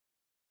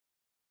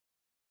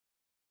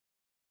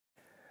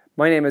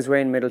My name is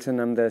Wayne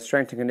Middleton. I'm the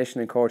strength and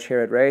conditioning coach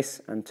here at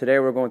Race, and today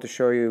we're going to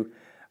show you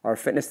our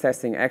fitness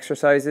testing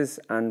exercises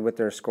and with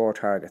their score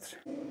targets.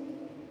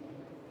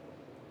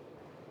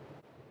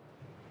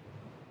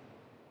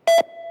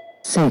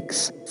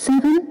 Six,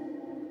 seven.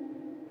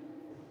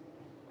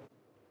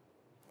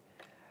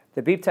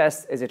 The beep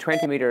test is a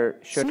 20-metre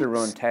shuttle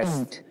run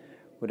test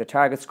with a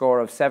target score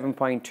of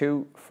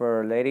 7.2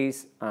 for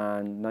ladies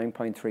and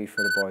 9.3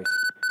 for the boys.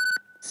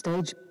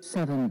 Stage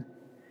 7.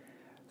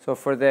 So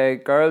for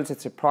the girls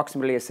it's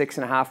approximately a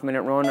 6.5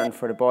 minute run, and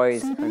for the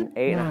boys an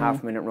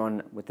 8.5 minute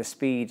run with the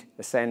speed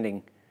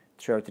ascending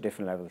throughout the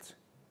different levels.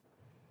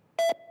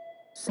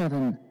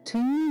 7,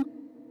 2.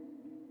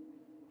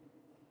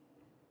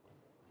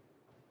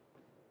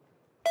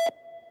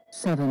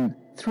 7,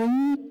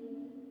 3.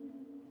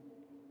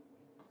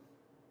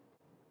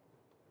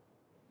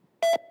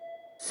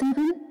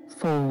 7,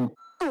 4.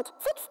 8,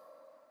 6.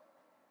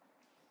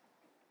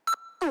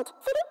 8, 7.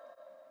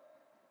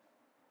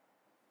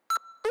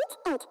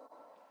 8, 8.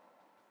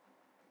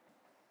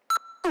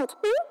 8,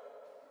 9.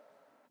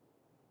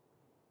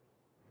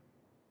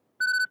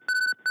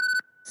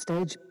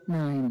 Stage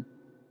 9.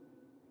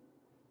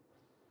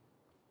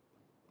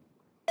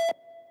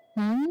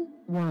 9,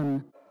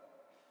 1.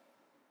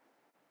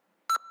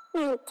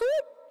 9, 2.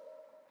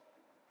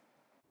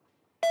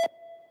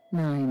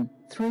 9,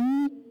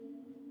 3.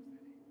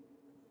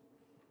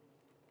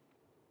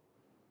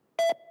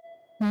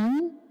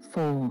 9,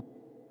 4.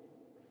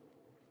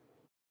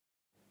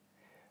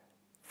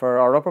 For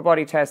our upper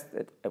body test,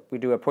 we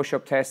do a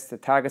push-up test. The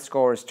target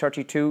score is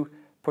 32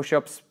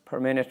 push-ups per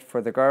minute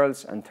for the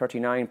girls and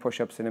 39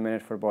 push-ups in a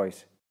minute for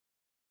boys.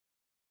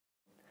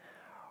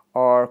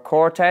 Our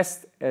core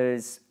test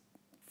is,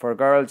 for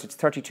girls, it's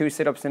 32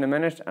 sit-ups in a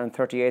minute and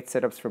 38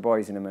 sit-ups for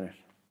boys in a minute.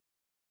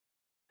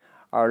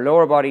 Our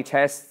lower body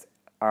test,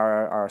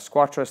 our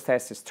squat thrust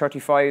test, is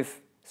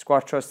 35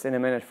 squat thrusts in a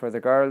minute for the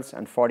girls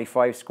and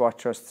 45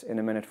 squat thrusts in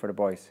a minute for the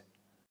boys.